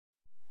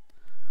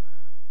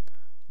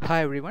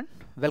Hi everyone,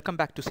 welcome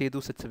back to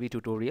Sedhu Sitsavi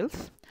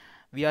tutorials.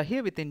 We are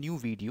here with a new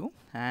video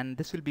and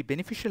this will be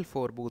beneficial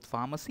for both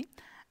pharmacy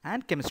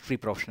and chemistry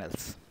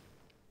professionals.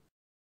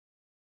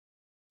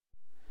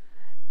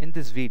 In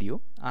this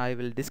video, I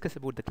will discuss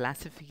about the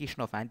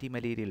classification of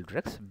antimalarial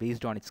drugs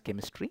based on its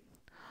chemistry.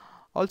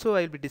 Also,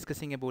 I will be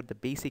discussing about the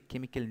basic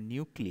chemical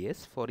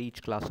nucleus for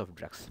each class of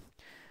drugs.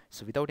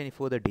 So without any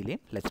further delay,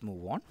 let's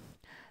move on.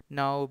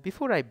 Now,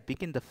 before I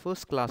begin the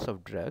first class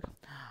of drug,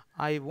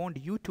 I want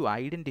you to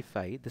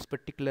identify this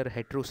particular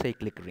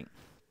heterocyclic ring.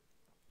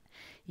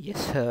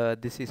 Yes,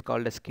 this is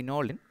called as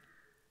quinoline,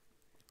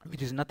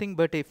 which is nothing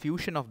but a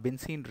fusion of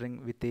benzene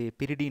ring with a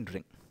pyridine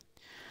ring.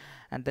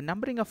 And the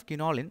numbering of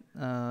quinoline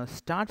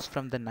starts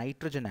from the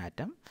nitrogen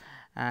atom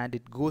and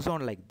it goes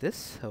on like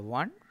this: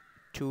 1,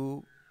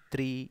 2,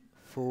 3,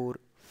 4,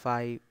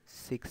 5,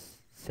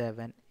 6,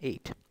 7,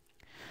 8.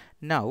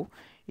 Now,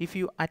 if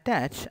you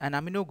attach an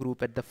amino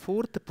group at the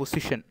fourth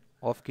position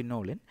of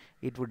quinoline,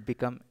 it would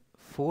become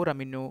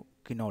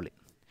 4-amino-quinoline.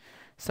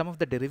 Some of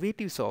the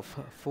derivatives of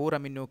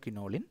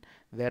 4-amino-quinoline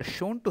were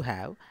shown to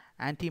have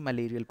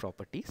antimalarial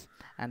properties,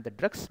 and the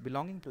drugs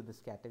belonging to this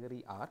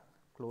category are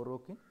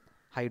chloroquine,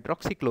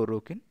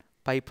 hydroxychloroquine,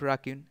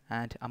 piperacin,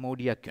 and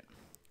amodiaquine.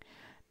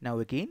 Now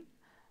again,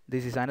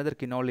 this is another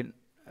quinoline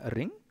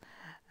ring,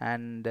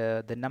 and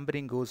the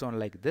numbering goes on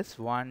like this: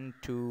 1,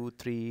 2,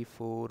 3,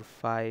 4,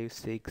 5,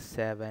 6,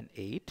 7,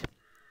 8.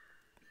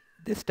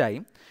 This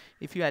time,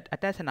 if you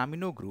attach an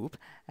amino group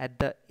at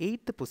the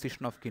 8th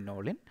position of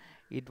quinoline,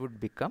 it would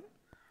become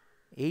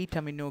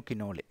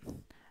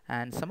 8-amino-quinoline.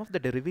 And some of the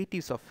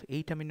derivatives of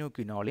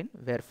 8-amino-quinoline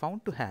were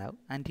found to have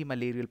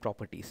antimalarial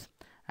properties.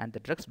 And the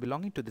drugs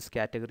belonging to this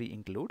category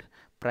include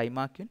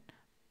primaquine,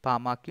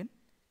 palmaquine,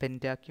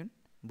 pentacune,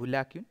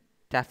 bulacune,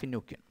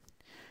 tafenoquine.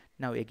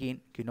 Now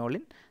again,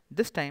 quinoline.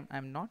 This time I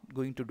am not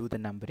going to do the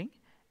numbering,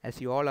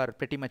 as you all are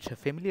pretty much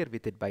familiar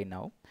with it by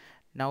now.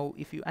 Now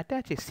if you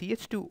attach a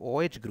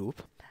CH2OH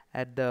group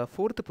at the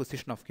 4th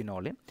position of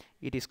quinoline,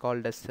 it is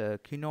called as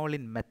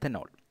quinoline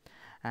methanol.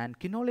 And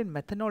quinoline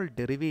methanol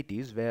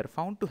derivatives were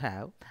found to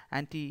have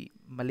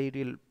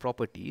antimalarial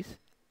properties.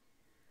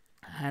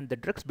 And the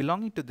drugs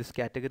belonging to this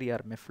category are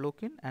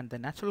mefloquine and the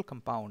natural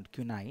compound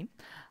quinine,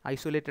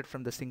 isolated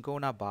from the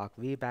cinchona bark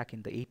way back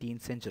in the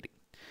 18th century.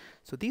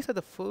 So these are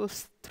the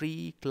first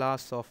three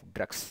classes of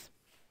drugs.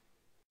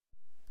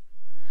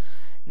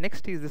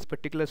 Next is this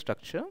particular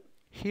structure.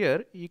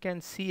 Here you can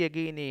see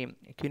again a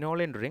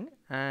quinoline ring,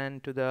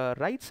 and to the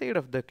right side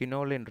of the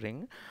quinoline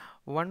ring,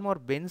 one more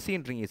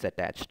benzene ring is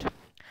attached.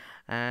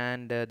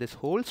 And this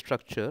whole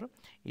structure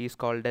is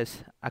called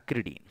as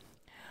acridine.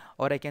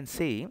 Or I can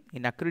say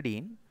in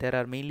acridine there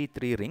are mainly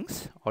three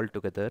rings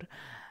altogether.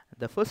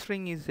 The first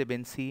ring is a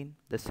benzene,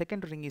 the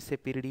second ring is a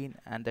pyridine,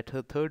 and the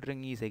third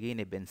ring is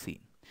again a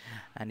benzene.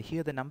 And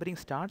here the numbering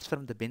starts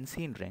from the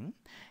benzene ring.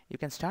 You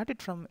can start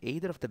it from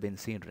either of the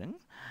benzene ring.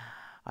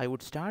 I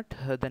would start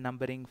the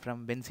numbering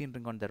from benzene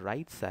ring on the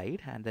right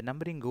side, and the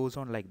numbering goes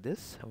on like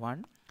this: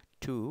 1,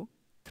 2,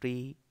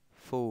 3,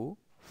 4,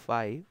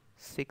 5,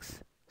 6,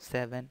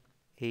 7,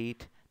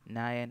 8,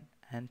 9,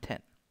 and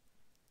 10.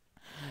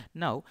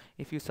 Now,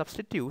 if you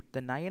substitute the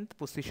 9th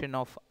position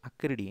of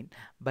acridine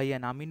by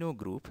an amino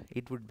group,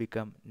 it would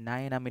become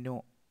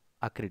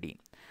 9-amino-acridine.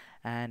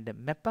 And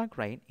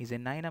mepacrine is a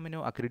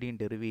 9-amino-acridine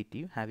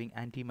derivative having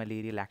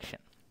antimalarial action.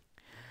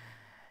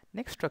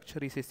 Next structure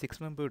is a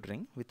 6-membered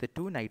ring with the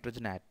 2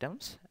 nitrogen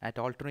atoms at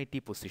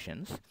alternative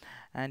positions,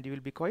 and you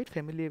will be quite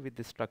familiar with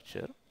this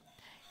structure.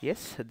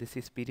 Yes, this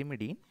is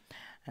pyrimidine,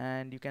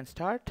 and you can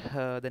start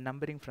the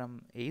numbering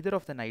from either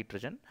of the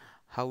nitrogen.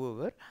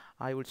 However,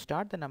 I would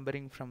start the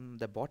numbering from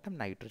the bottom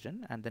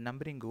nitrogen, and the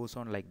numbering goes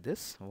on like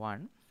this: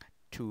 1,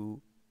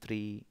 2,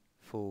 3,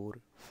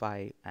 4,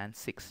 5, and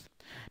 6.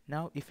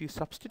 Now if you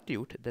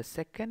substitute the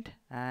 2nd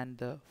and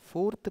the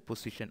 4th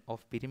position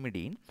of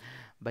pyrimidine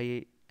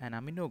by an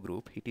amino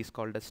group, it is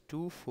called as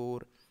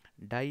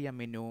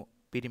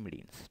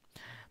 2,4-diamino-pyrimidines.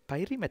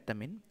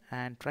 Pyrimethamine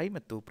and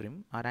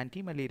trimethoprim are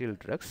antimalarial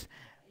drugs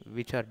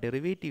which are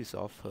derivatives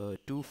of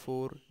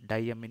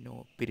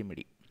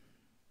 2,4-diamino-pyrimidine.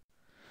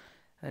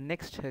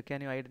 Next,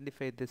 can you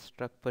identify this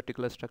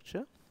particular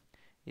structure?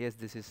 Yes,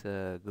 this is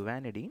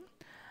guanidine.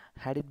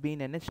 Had it been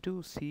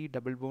NH2C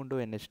double bond to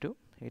NH2,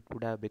 it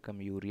would have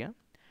become urea.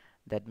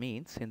 That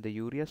means in the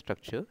urea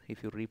structure,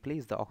 if you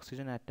replace the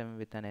oxygen atom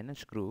with an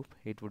NH group,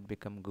 it would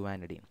become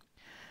guanidine.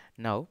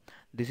 Now,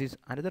 this is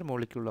another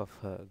molecule of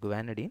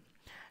guanidine,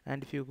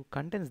 and if you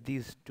condense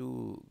these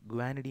two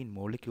guanidine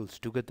molecules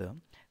together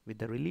with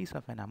the release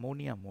of an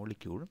ammonia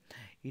molecule,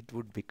 it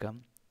would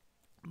become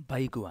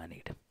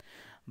biguanide.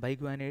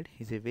 Biguanide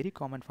is a very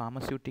common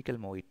pharmaceutical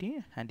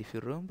moiety, and if you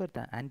remember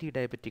the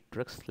anti-diabetic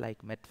drugs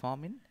like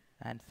metformin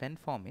and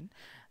fenformin,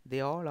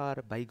 they all are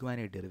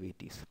biguanide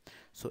derivatives.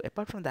 So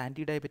apart from the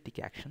anti-diabetic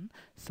action,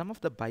 some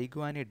of the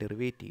biguanide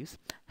derivatives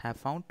have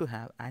found to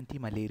have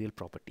antimalarial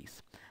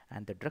properties,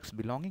 and the drugs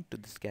belonging to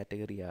this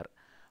category are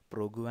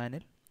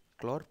proguanil,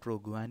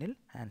 chlorproguanil,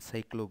 and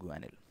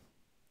cycloguanil.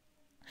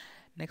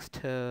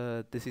 Next,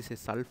 this is a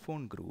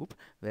sulfone group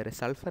where a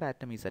sulfur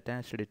atom is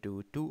attached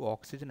to two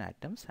oxygen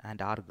atoms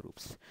and R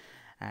groups.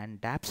 And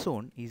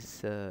dapsone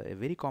is a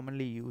very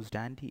commonly used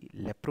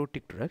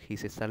anti-leprotic drug.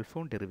 It's a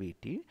sulfone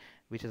derivative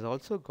which has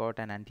also got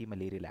an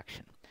anti-malarial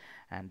action.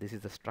 And this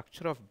is the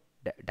structure of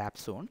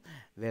dapsone,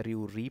 where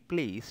you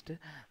replaced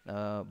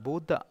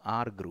both the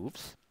R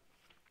groups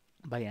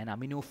by an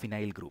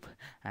aminophenyl group,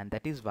 and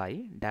that is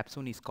why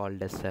dapsone is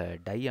called as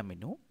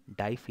diamino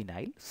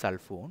diphenyl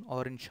sulfone,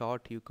 or in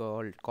short you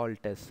call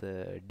it as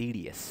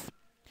DDS.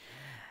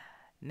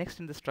 Next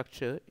in the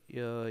structure,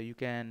 you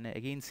can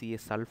again see a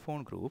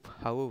sulfone group.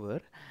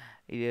 However,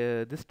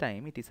 this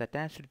time it is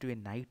attached to a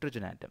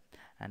nitrogen atom,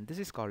 and this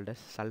is called as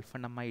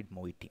sulfonamide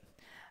moiety.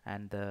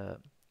 And the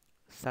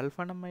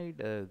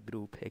sulfonamide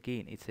group,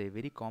 again, it's a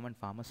very common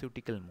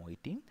pharmaceutical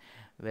moiety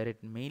where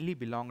it mainly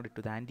belonged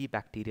to the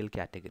antibacterial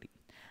category.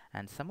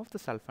 And some of the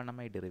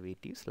sulfonamide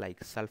derivatives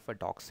like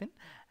sulfadoxin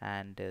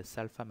and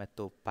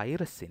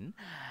sulfamethopyrrocin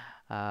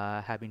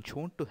have been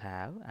shown to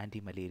have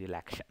antimalarial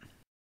action.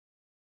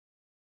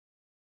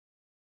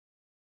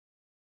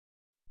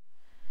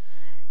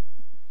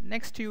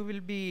 Next, you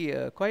will be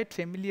quite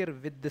familiar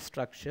with this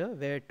structure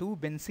where two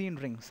benzene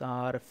rings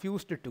are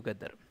fused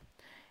together.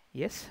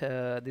 Yes,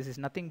 this is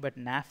nothing but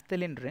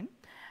naphthalene ring,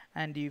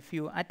 and if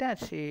you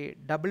attach a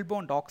double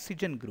bond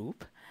oxygen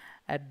group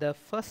at the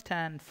first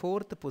and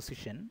fourth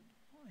position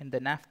in the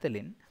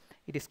naphthalene,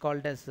 it is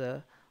called as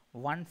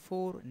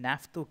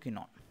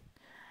 1,4-naphthoquinone.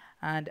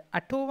 And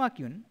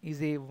atovaquone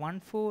is a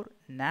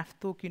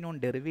 1,4-naphthoquinone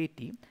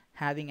derivative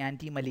having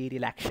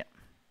antimalarial action.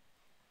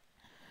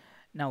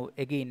 Now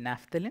again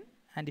naphthalene,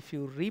 and if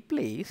you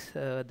replace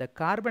the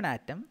carbon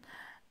atom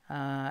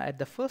at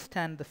the first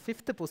and the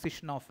fifth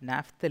position of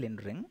naphthalene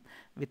ring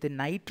with the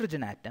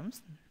nitrogen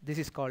atoms, this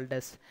is called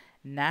as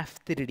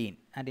naphthyridine,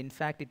 and in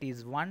fact it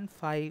is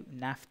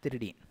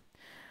 1,5-naphthyridine.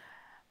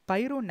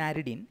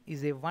 Pyronaridine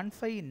is a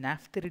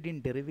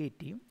 1,5-naphthyridine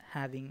derivative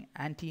having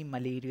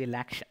antimalarial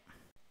action.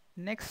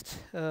 Next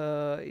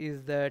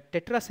is the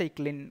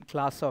tetracycline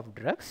class of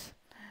drugs,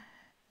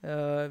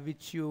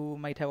 which you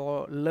might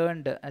have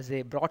learned as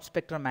a broad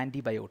spectrum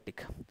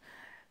antibiotic.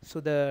 So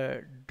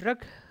the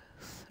drug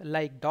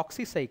like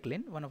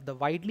doxycycline, one of the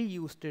widely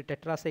used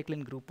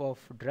tetracycline group of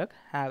drug,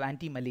 have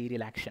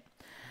antimalarial action.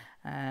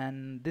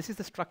 And this is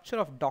the structure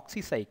of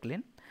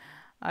doxycycline.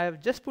 I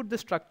have just put the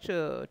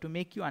structure to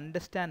make you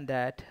understand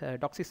that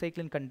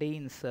doxycycline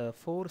contains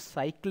 4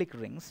 cyclic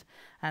rings,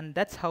 and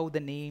that's how the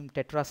name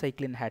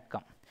tetracycline had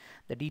come.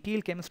 The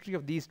detailed chemistry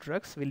of these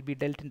drugs will be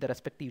dealt in the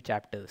respective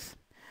chapters.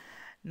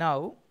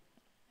 Now,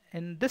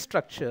 in this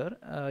structure,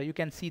 you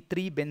can see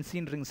 3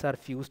 benzene rings are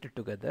fused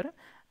together,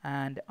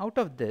 and out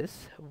of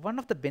this, one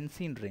of the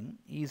benzene ring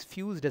is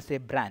fused as a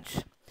branch,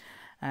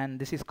 and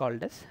this is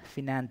called as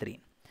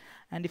phenanthrene.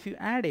 And if you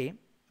add a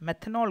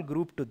methanol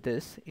group to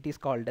this, it is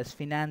called as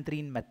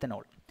phenanthrene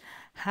methanol.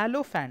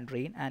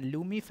 Halofandrine and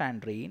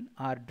lumifandrine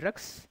are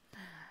drugs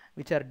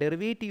which are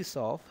derivatives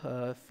of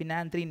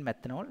phenanthrene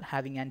methanol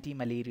having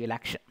antimalarial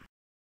action.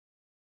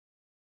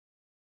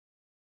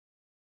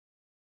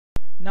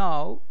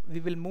 Now we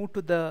will move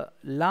to the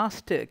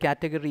last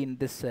category in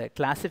this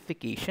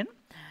classification,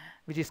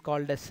 which is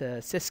called as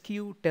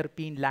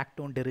Sesquiterpene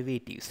lactone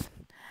derivatives.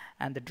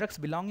 And the drugs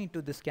belonging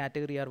to this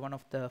category are one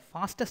of the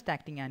fastest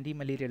acting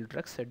antimalarial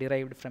drugs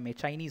derived from a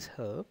Chinese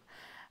herb.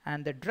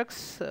 And the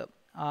drugs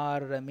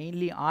are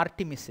mainly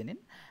artemisinin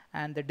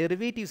and the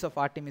derivatives of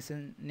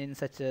artemisinin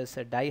such as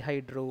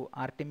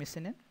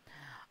dihydroartemisinin,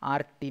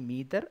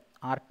 artemether,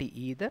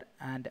 arteether,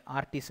 and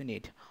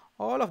artesunate.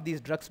 All of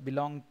these drugs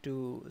belong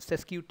to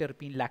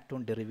sesquiterpene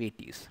lactone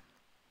derivatives.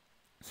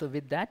 So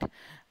with that,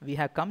 we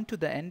have come to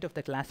the end of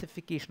the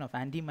classification of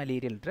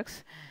antimalarial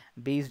drugs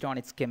based on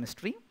its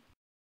chemistry.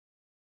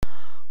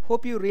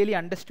 Hope you really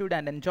understood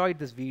and enjoyed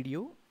this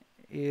video.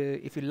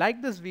 If you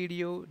like this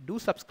video, do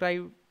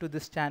subscribe to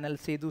this channel,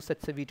 Sedu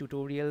Satsavi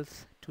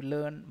Tutorials, to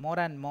learn more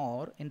and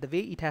more in the way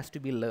it has to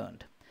be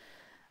learned.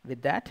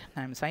 With that,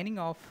 I am signing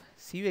off.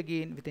 See you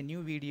again with a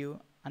new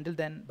video. Until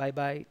then, bye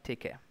bye,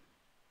 take care.